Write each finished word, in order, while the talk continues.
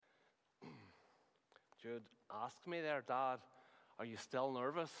Jude asked me there, Dad, are you still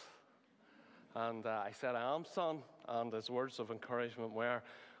nervous? And I said, I am, son. And his words of encouragement were, at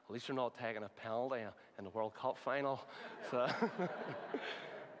least you're not taking a penalty in the World Cup final. So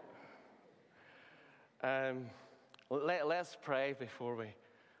let's pray before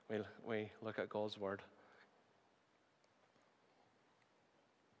we look at God's word.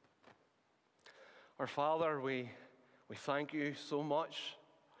 Our Father, we thank you so much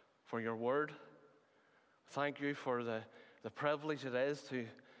for your word. Thank you for the privilege it is to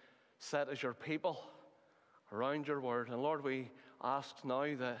sit as your people around your word. And Lord, we ask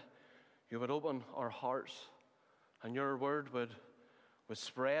now that you would open our hearts and your word would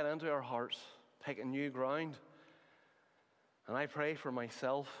spread into our hearts, taking new ground. And I pray for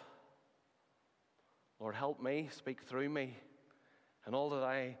myself. Lord, help me, speak through me. And all that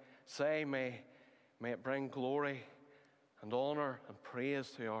I say, may it bring glory and honor and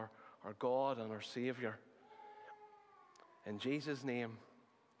praise to our God and our Savior. In Jesus' name,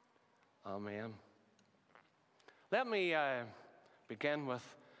 amen. Let me begin with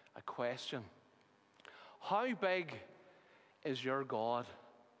a question. How big is your God?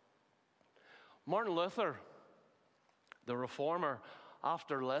 Martin Luther, the reformer,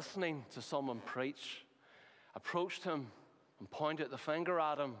 after listening to someone preach, approached him and pointed the finger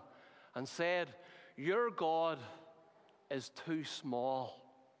at him and said, "Your God is too small."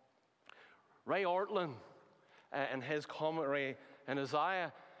 Ray Ortlund, in his commentary in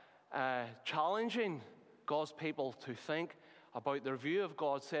Isaiah, challenging God's people to think about their view of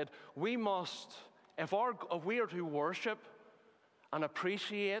God, said, we must, if we are to worship and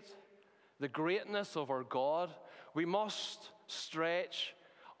appreciate the greatness of our God, we must stretch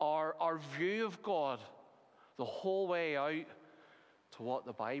our view of God the whole way out to what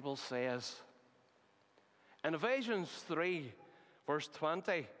the Bible says. In Ephesians 3, verse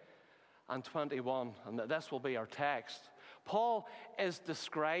 20 and 21, and this will be our text, Paul is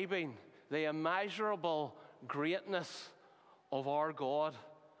describing the immeasurable greatness of our God.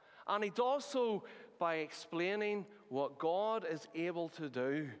 And he does so by explaining what God is able to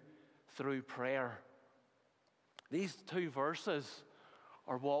do through prayer. These two verses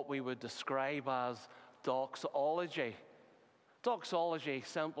are what we would describe as doxology. Doxology,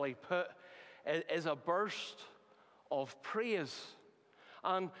 simply put, is a burst of praise.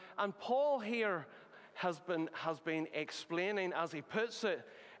 And Paul here has been explaining, as he puts it,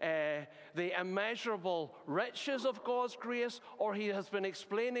 the immeasurable riches of God's grace, or he has been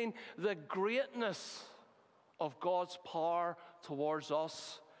explaining the greatness of God's power towards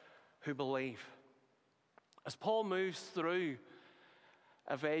us who believe. As Paul moves through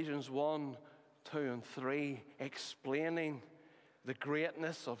Ephesians 1, 2, and 3, explaining the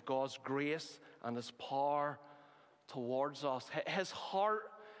greatness of God's grace and his power towards us, his heart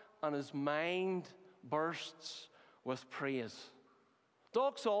and his mind bursts with praise.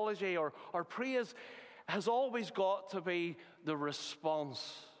 Doxology or praise has always got to be the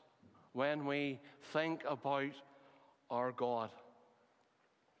response when we think about our God.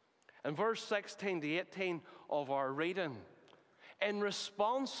 In verse 16 to 18 of our reading, in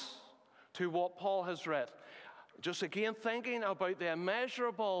response to what Paul has read, just again thinking about the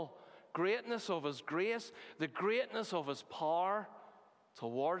immeasurable greatness of his grace, the greatness of his power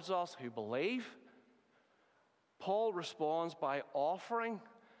towards us who believe, Paul responds by offering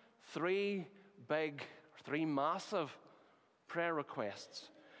three massive prayer requests.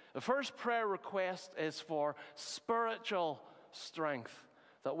 The first prayer request is for spiritual strength,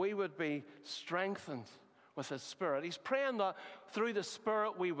 that we would be strengthened with his Spirit. He's praying that through the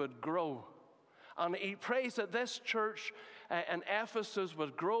Spirit we would grow. And he prays that this church in Ephesus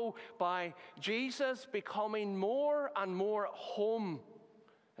would grow by Jesus becoming more and more at home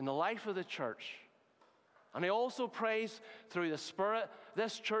in the life of the church. And he also prays through the Spirit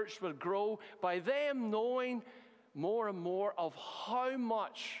this church would grow by them knowing more and more of how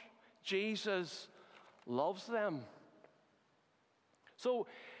much Jesus loves them. So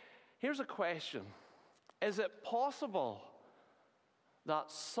here's a question. Is it possible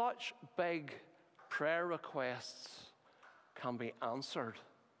that such big prayer requests can be answered?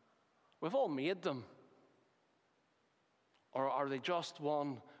 We've all made them. Or are they just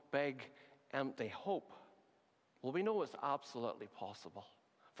one big empty hope? Well, we know it's absolutely possible.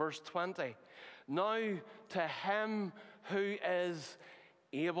 Verse 20, now to him who is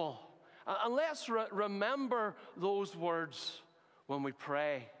able. And let's remember those words when we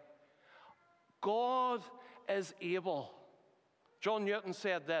pray. God is able. John Newton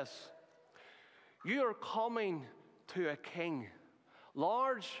said this, you are coming to a king.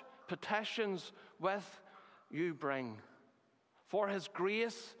 Large petitions with you bring. For his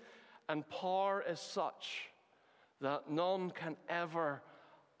grace and power is such that none can ever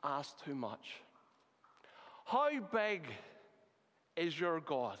ask too much. How big is your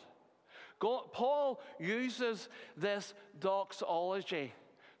God? Paul uses this doxology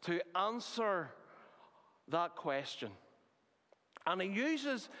to answer that question. And he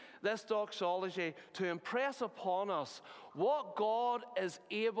uses this doxology to impress upon us what God is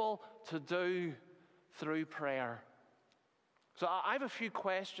able to do through prayer. So I have a few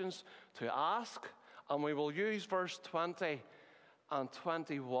questions to ask, and we will use verse 20 and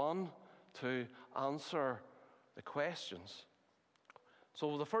 21 to answer the questions.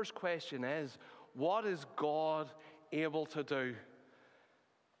 So the first question is, what is God able to do?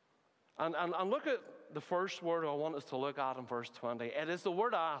 And look at the first word I want us to look at in verse 20. It is the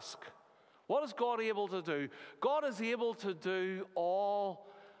word ask. What is God able to do? God is able to do all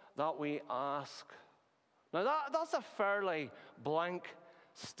that we ask. Now that's a fairly blank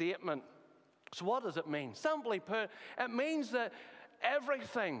statement. So what does it mean? Simply put, it means that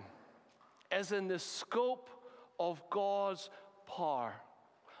everything is in the scope of God's power.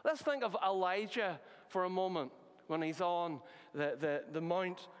 Let's think of Elijah for a moment when he's on the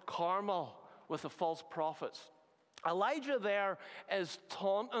Mount Carmel with the false prophets. Elijah there is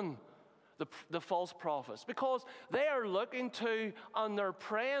taunting the false prophets because they are looking to and they're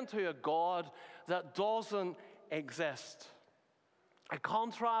praying to a God that doesn't exist. In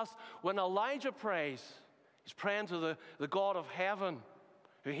contrast, when Elijah prays, he's praying to the God of heaven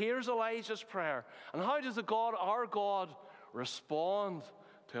who hears Elijah's prayer. And how does our God respond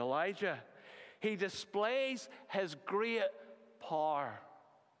to Elijah? He displays his great power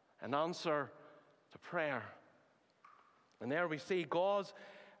in answer to prayer. And there we see God's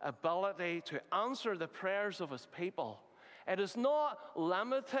ability to answer the prayers of his people. It is not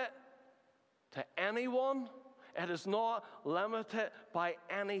limited to anyone. It is not limited by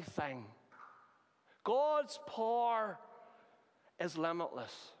anything. God's power is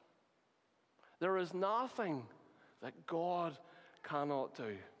limitless. There is nothing that God cannot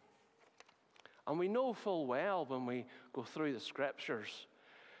do. And we know full well when we go through the scriptures,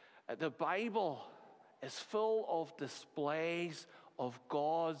 the Bible is full of displays of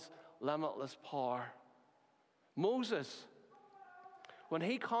God's limitless power. Moses, when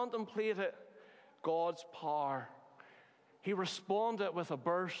he contemplated God's power, he responded with a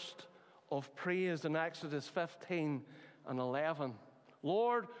burst of praise in Exodus 15 and 11.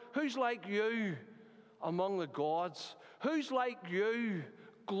 Lord, who's like you among the gods? Who's like you,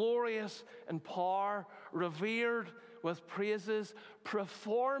 glorious in power, revered with praises,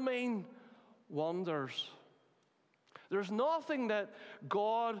 performing wonders? There's nothing that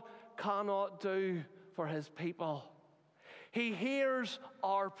God cannot do for his people. He hears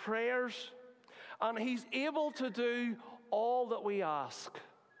our prayers, and he's able to do all that we ask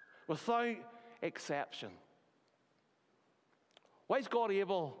without exception. Why is God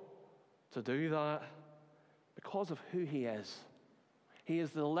able to do that? Because of who he is. He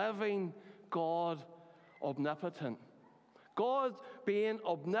is the living God, omnipotent. God being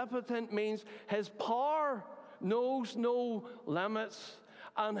omnipotent means his power knows no limits,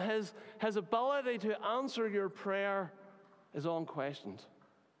 and his ability to answer your prayer is unquestioned.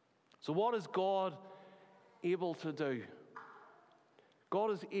 So what is God able to do?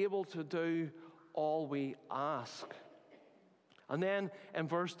 God is able to do all we ask. And then in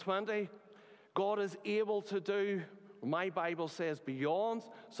verse 20, God is able to do, my Bible says beyond,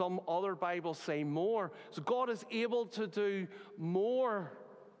 some other Bibles say more. So God is able to do more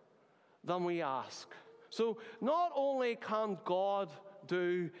than we ask. So not only can God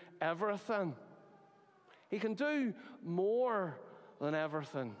do everything, he can do more than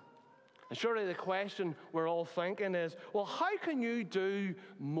everything. And surely the question we're all thinking is, well, how can you do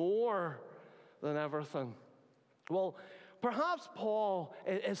more than everything? Well, perhaps Paul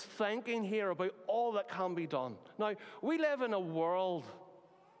is thinking here about all that can be done. Now, we live in a world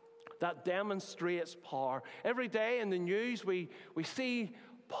that demonstrates power. Every day in the news, we see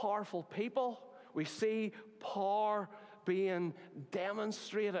powerful people. We see power being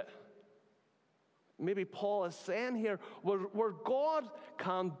demonstrated. Maybe Paul is saying here, where God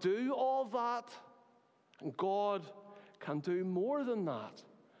can do all that, and God can do more than that.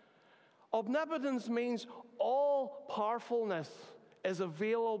 Omnipotence means all powerfulness is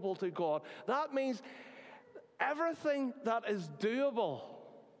available to God. That means everything that is doable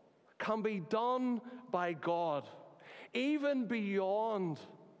can be done by God, even beyond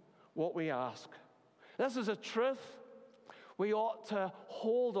what we ask. This is a truth we ought to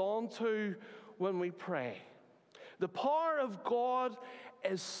hold on to when we pray. The power of God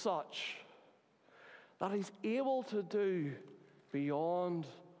is such that he's able to do beyond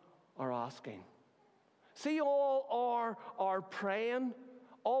are asking. See all our praying,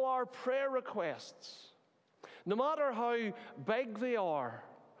 all our prayer requests, no matter how big they are,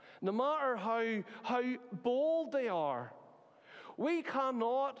 no matter how bold they are, we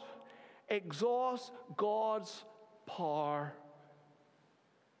cannot exhaust God's power.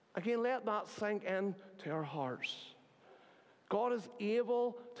 Again, let that sink into our hearts. God is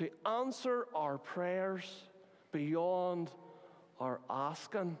able to answer our prayers beyond our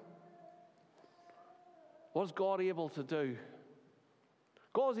asking. What is God able to do?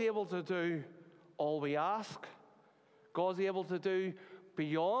 God is able to do all we ask. God is able to do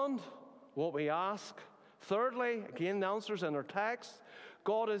beyond what we ask. Thirdly, again, the answer's in our text.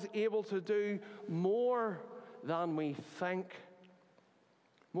 God is able to do more than we think.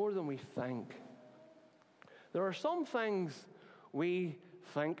 More than we think. There are some things we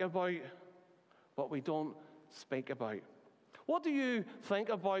think about, but we don't speak about. What do you think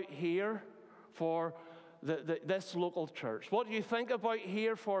about here for this local church? What do you think about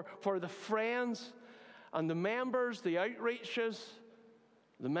here for the friends and the members, the outreaches,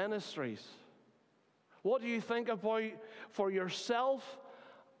 the ministries? What do you think about for yourself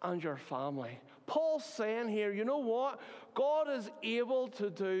and your family? Paul's saying here, you know what? God is able to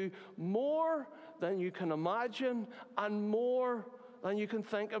do more than you can imagine and more than you can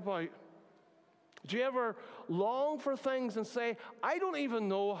think about. Do you ever long for things and say, I don't even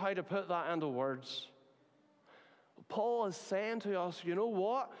know how to put that into words? Paul is saying to us, you know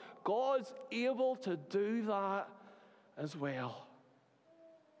what? God's able to do that as well.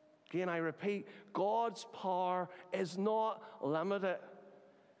 Again, I repeat, God's power is not limited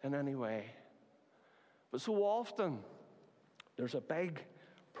in any way. But so often, there's a big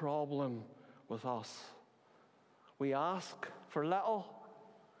problem with us. We ask for little,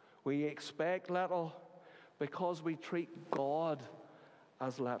 we expect little, because we treat God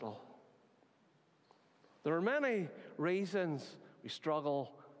as little. There are many reasons we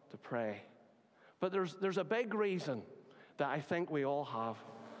struggle to pray. But there's a big reason that I think we all have.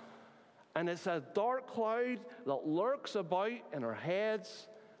 And it's a dark cloud that lurks about in our heads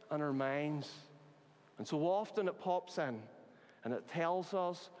and our minds. And so often it pops in and it tells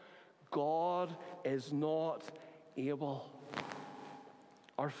us God is not able.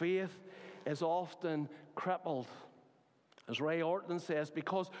 Our faith is often crippled, as Ray Orton says,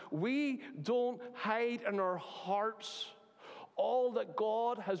 because we don't hide in our hearts all that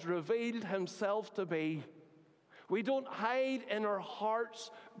God has revealed himself to be. We don't hide in our hearts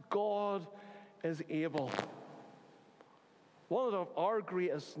God is able. One of our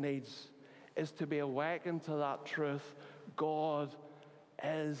greatest needs is to be awakened to that truth. God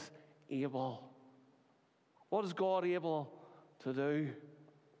is able. What is God able to do?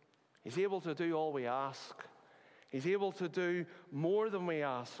 He's able to do all we ask. He's able to do more than we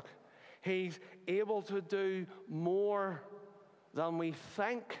ask. He's able to do more than we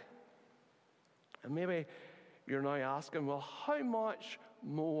think. And maybe you're now asking, well, how much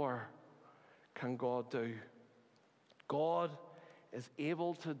more can God do? God is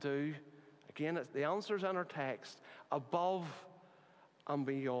able to do, again, the answer's in our text, above and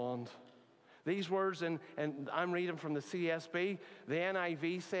beyond. These words, and I'm reading from the CSB, the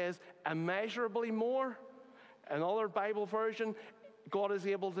NIV says, immeasurably more. Another Bible version, God is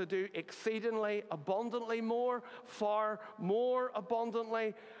able to do exceedingly abundantly more, far more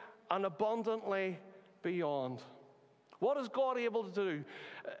abundantly, and abundantly beyond. What is God able to do?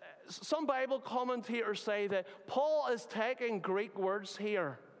 Some Bible commentators say that Paul is taking Greek words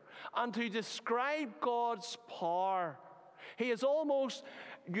here, and to describe God's power, he is almost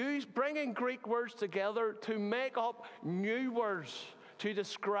bringing Greek words together to make up new words to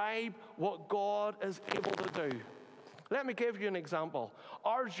describe what God is able to do. Let me give you an example.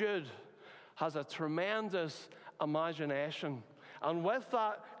 Our Jude has a tremendous imagination, and with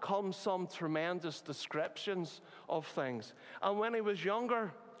that comes some tremendous descriptions of things. And when he was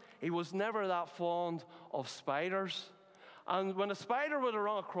younger, he was never that fond of spiders. And when a spider would have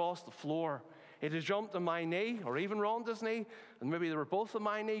run across the floor, he'd have jumped on my knee, or even Rhonda's knee, and maybe they were both on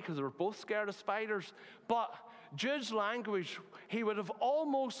my knee because they were both scared of spiders. But Jude's language, he would have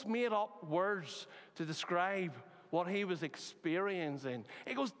almost made up words to describe what he was experiencing.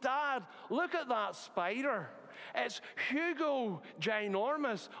 He goes, Dad, look at that spider. It's Hugo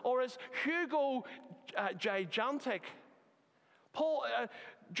ginormous, or it's Hugo gigantic.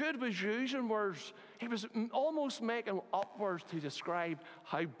 Jude was using words. He was almost making up words to describe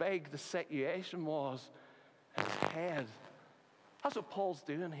how big the situation was in his head. That's what Paul's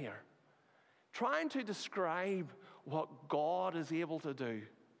doing here. Trying to describe what God is able to do.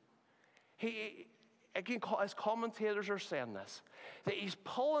 again, as commentators are saying this, that he's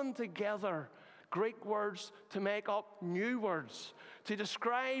pulling together Greek words to make up new words, to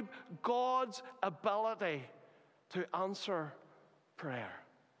describe God's ability to answer prayer.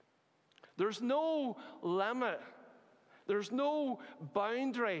 There's no limit, there's no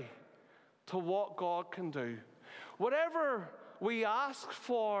boundary to what God can do. Whatever we ask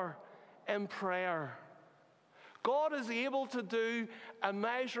for in prayer, God is able to do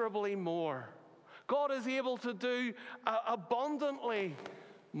immeasurably more. God is able to do abundantly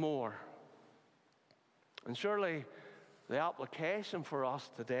more. And surely the application for us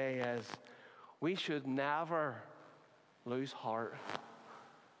today is we should never lose heart.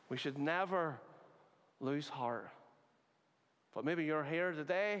 We should never lose heart. But maybe you're here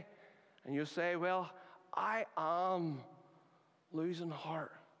today and you say, well, I am losing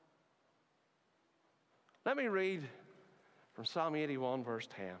heart. Let me read from Psalm 81, verse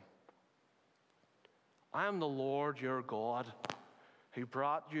 10. I am the Lord your God who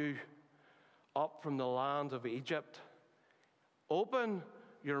brought you up from the land of Egypt. Open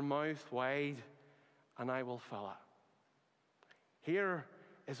your mouth wide and I will fill it. Here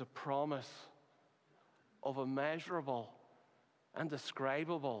is a promise of immeasurable,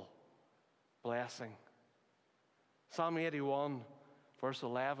 indescribable blessing. Psalm 81, verse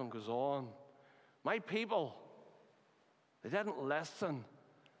 11 goes on. My people, they didn't listen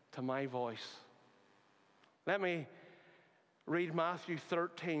to my voice. Let me read Matthew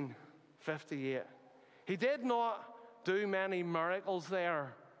 13:58. He did not do many miracles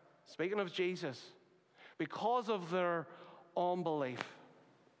there, speaking of Jesus, because of their unbelief.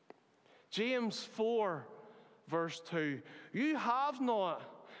 James 4, verse 2. You have not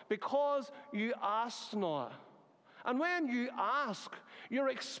because you ask not. And when you ask, you're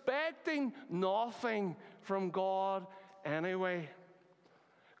expecting nothing from God anyway.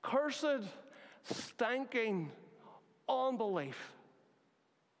 Cursed, stinking unbelief.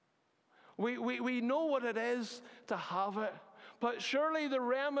 We know what it is to have it, but surely the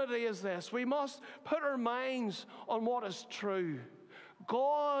remedy is this. We must put our minds on what is true.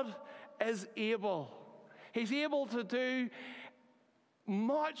 God is able. He's able to do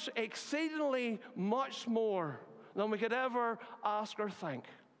much, exceedingly much more than we could ever ask or think.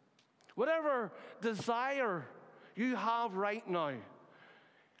 Whatever desire you have right now,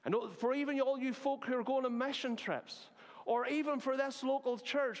 and for even all you folk who are going on mission trips, or even for this local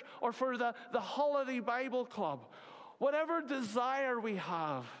church, or for the Holiday Bible Club, whatever desire we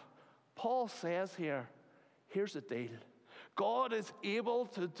have, Paul says here, here's the deal. God is able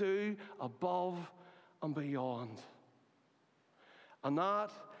to do above and beyond. And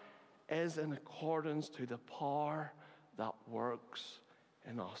that is in accordance to the power that works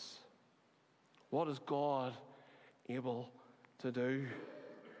in us. What is God able to do?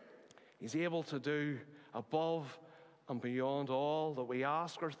 He's able to do above and beyond all that we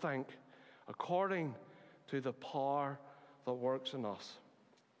ask or think, according to the power that works in us.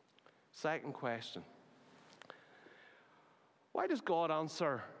 Second question. Why does God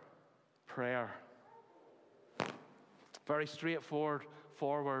answer prayer? Very straightforward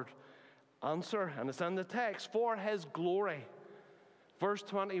answer, and it's in the text. For his glory. Verse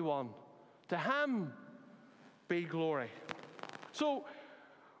 21. To him be glory. So,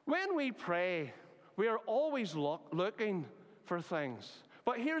 when we pray, we are always looking for things.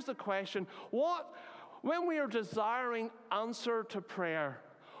 But here's the question. When we are desiring answer to prayer,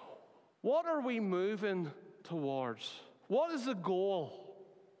 what are we moving towards? What is the goal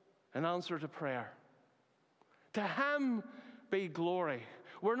in answer to prayer? To him be glory.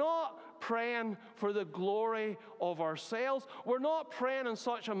 We're not praying for the glory of ourselves. We're not praying in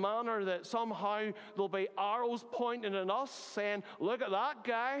such a manner that somehow there'll be arrows pointing at us saying, look at that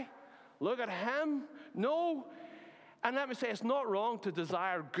guy, look at him. No. And let me say, it's not wrong to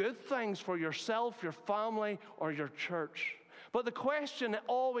desire good things for yourself, your family, or your church. But the question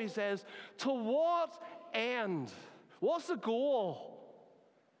always is, to what end? What's the goal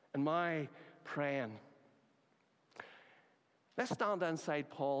in my praying? Let's stand inside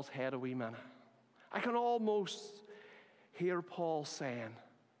Paul's head a wee minute. I can almost hear Paul saying,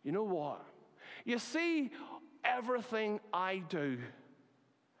 you know what? You see everything I do.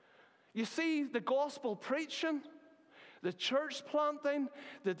 You see the gospel preaching, the church planting,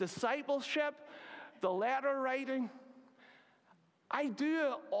 the discipleship, the letter writing. I do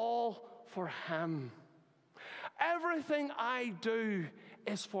it all for him. Everything I do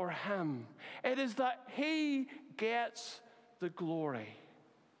is for him. It is that he gets the glory.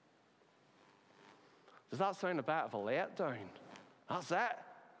 Does that sound a bit of a letdown? That's it.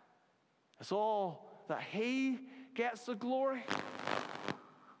 It's all that he gets the glory.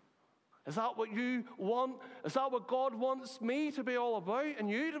 Is that what you want? Is that what God wants me to be all about and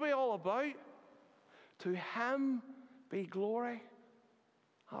you to be all about? To him be glory?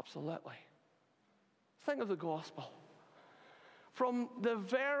 Absolutely. Think of the gospel. From the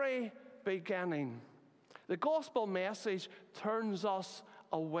very beginning, the gospel message turns us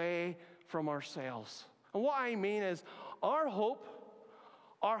away from ourselves. And what I mean is, our hope,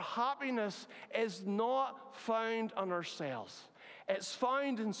 our happiness is not found in ourselves. It's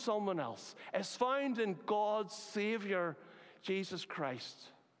found in someone else. It's found in God's Savior, Jesus Christ.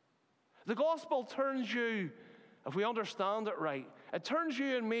 The gospel turns you, if we understand it right, it turns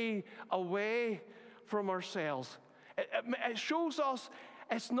you and me away from ourselves. It shows us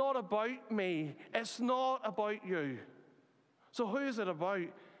it's not about me. It's not about you. So who is it about?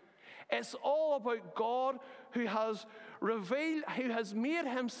 It's all about God who has revealed, who has made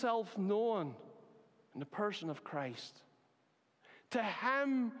himself known in the person of Christ. To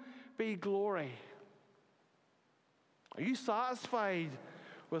him be glory. Are you satisfied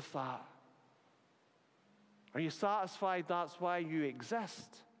with that? Are you satisfied that's why you exist?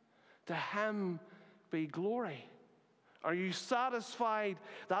 To him be glory. Are you satisfied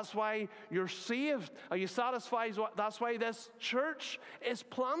that's why you're saved? Are you satisfied that's why this church is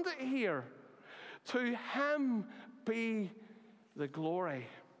planted here? To him be the glory.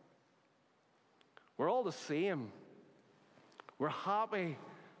 We're all the same. We're happy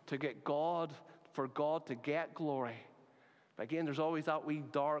to get God, for God to get glory. But again, there's always that wee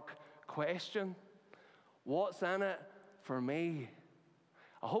dark question. What's in it for me?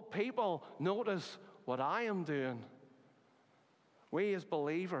 I hope people notice what I am doing. We as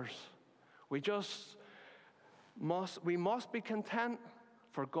believers, we must be content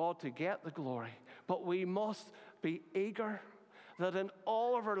for God to get the glory. But we must be eager that in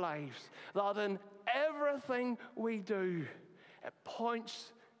all of our lives, that in everything we do, it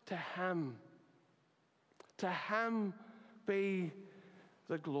points to him. To him be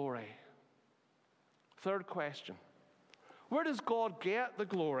the glory. Third question. Where does God get the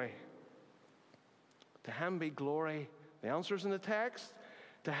glory? To him be glory. The answer's in the text.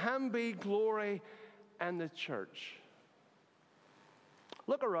 To him be glory in the church.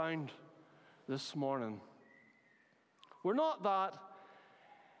 Look around this morning. We're not that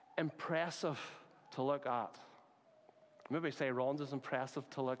impressive to look at. Maybe say Ron's is impressive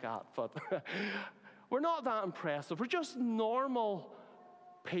to look at, but we're not that impressive. We're just normal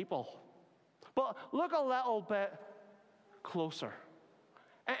people. But look a little bit closer.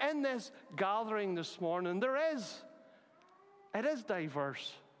 In this gathering this morning, it is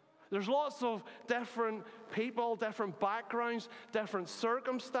diverse. There's lots of different people, different backgrounds, different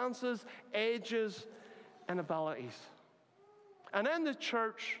circumstances, ages, and abilities. And in the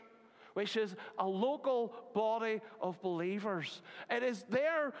church, which is a local body of believers, it is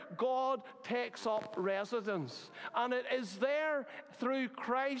there God takes up residence. And it is there, through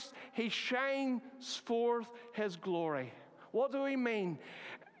Christ, he shines forth his glory. What do we mean?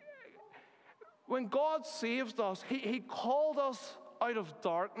 When God saved us, he called us out of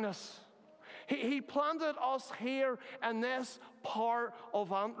darkness. He planted us here in this part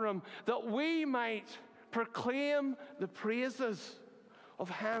of Antrim that we might proclaim the praises of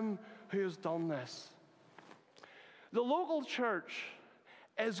him who has done this. The local church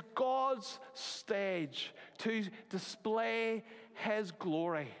is God's stage to display his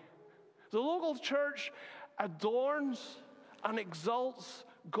glory. The local church adorns and exalts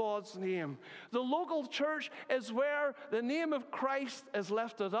God's name. The local church is where the name of Christ is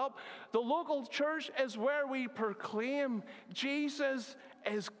lifted up. The local church is where we proclaim Jesus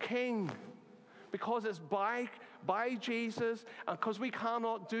is King, because it's by Jesus, and because we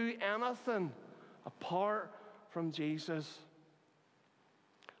cannot do anything apart from Jesus.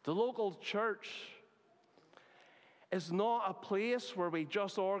 The local church is not a place where we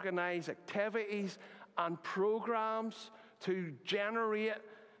just organize activities and programs to generate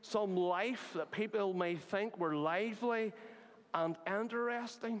some life that people may think were lively and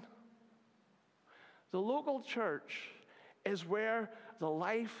interesting. The local church is where the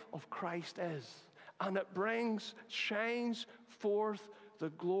life of Christ is, and it shines forth the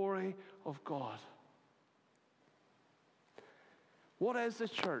glory of God. What is the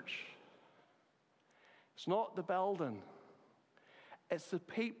church? It's not the building. It's the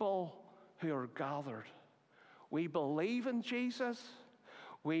people who are gathered. We believe in Jesus.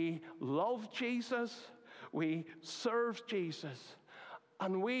 We love Jesus. We serve Jesus.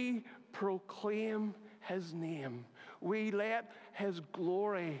 And we proclaim his name. We let his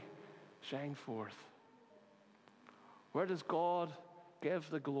glory shine forth. Where does God give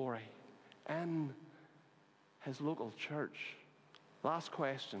the glory? In his local church. Last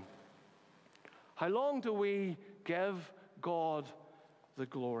question. How long do we give God the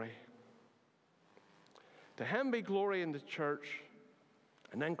glory? To him be glory in the church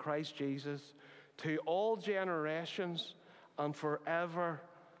and in Christ Jesus to all generations and forever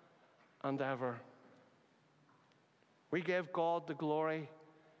and ever. We give God the glory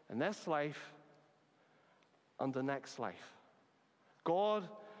in this life and the next life. God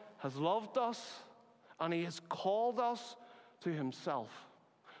has loved us and he has called us to himself.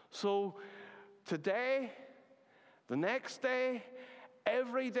 So today, the next day,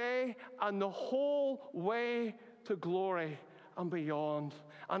 every day, and the whole way to glory and beyond,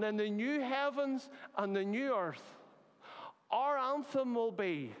 and in the new heavens and the new earth, our anthem will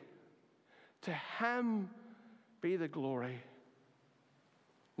be, to him be the glory.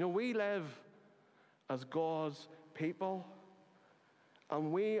 You know, we live as God's people,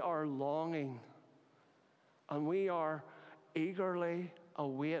 and we are longing, and we are eagerly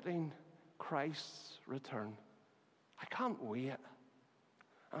awaiting Christ's return. I can't wait.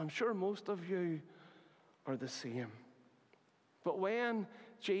 I'm sure most of you are the same. But when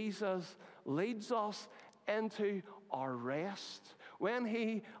Jesus leads us into our rest, when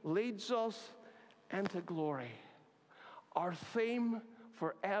he leads us into glory, our theme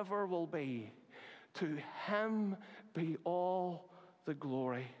forever will be, to him be all the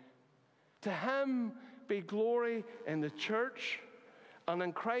glory. To him be glory in the church and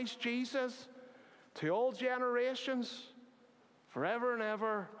in Christ Jesus to all generations, forever and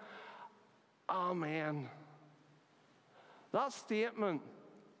ever. Amen. That statement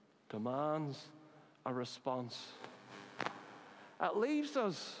demands a response. It leaves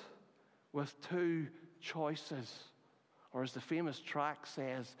us with two choices, or as the famous track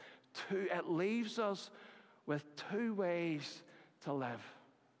says, it leaves us with two ways to live.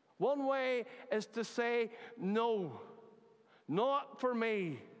 One way is to say, no, not for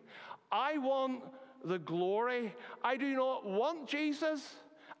me. I want the glory. I do not want Jesus.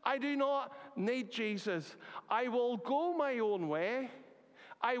 I do not need Jesus. I will go my own way.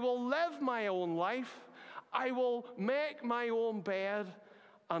 I will live my own life. I will make my own bed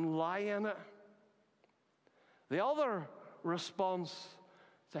and lie in it. The other response,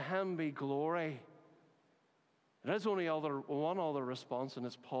 to him be glory. There is only one other response, and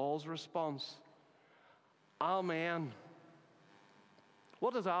it's Paul's response. Amen.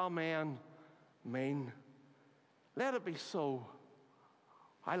 What does amen mean? Let it be so.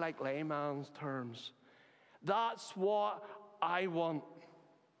 I like layman's terms. That's what I want.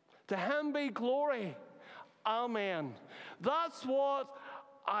 To him be glory. Amen. That's what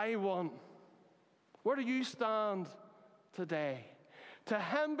I want. Where do you stand today? To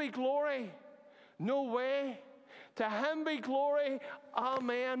him be glory. No way. To him be glory.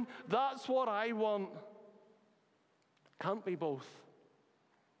 Amen. That's what I want. Can't be both.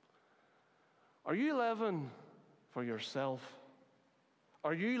 Are you living for yourself?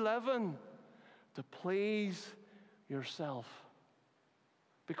 Are you living to please yourself?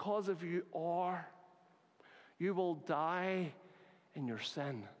 Because if you are, you will die in your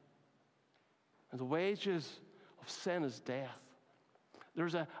sin. And the wages of sin is death.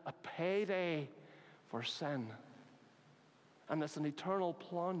 There's a payday for sin. And it's an eternal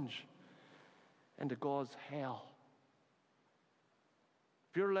plunge into God's hell.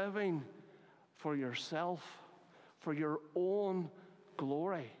 If you're living for yourself, for your own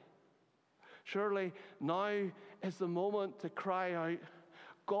glory, surely now is the moment to cry out,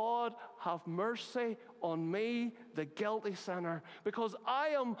 God, have mercy on me, the guilty sinner, because I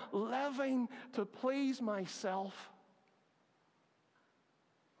am living to please myself.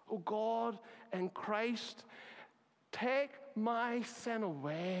 Oh God, in Christ, take my sin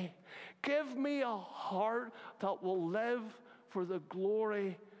away. Give me a heart that will live for the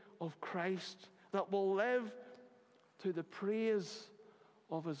glory of Christ, that will live to the praise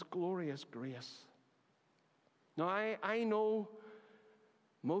of his glorious grace. Now, I know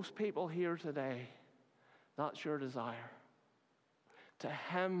most people here today, that's your desire. To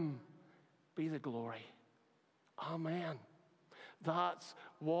him be the glory. Amen. That's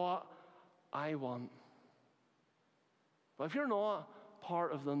what I want. But if you're not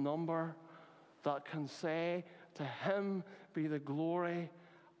part of the number that can say, to him be the glory,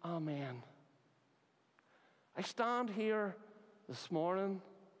 amen. I stand here this morning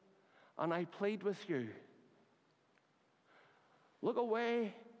and I plead with you. Look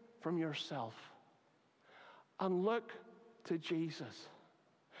away from yourself and look to Jesus.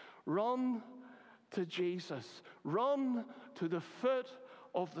 Run to Jesus. Run to the foot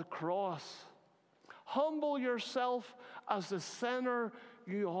of the cross. Humble yourself as the sinner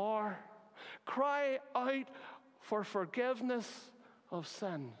you are. Cry out for forgiveness of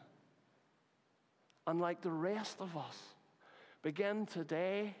sin. and like the rest of us, begin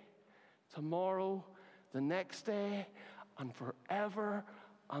today, tomorrow, the next day, and forever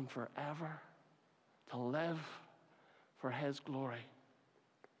to live for his glory.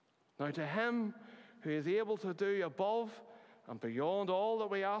 Now to him who is able to do above and beyond all that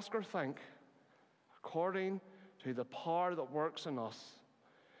we ask or think, according to the power that works in us,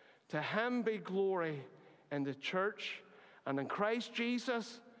 to him be glory in the church and in Christ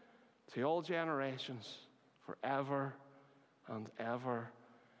Jesus to all generations, forever and ever.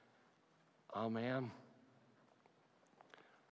 Amen.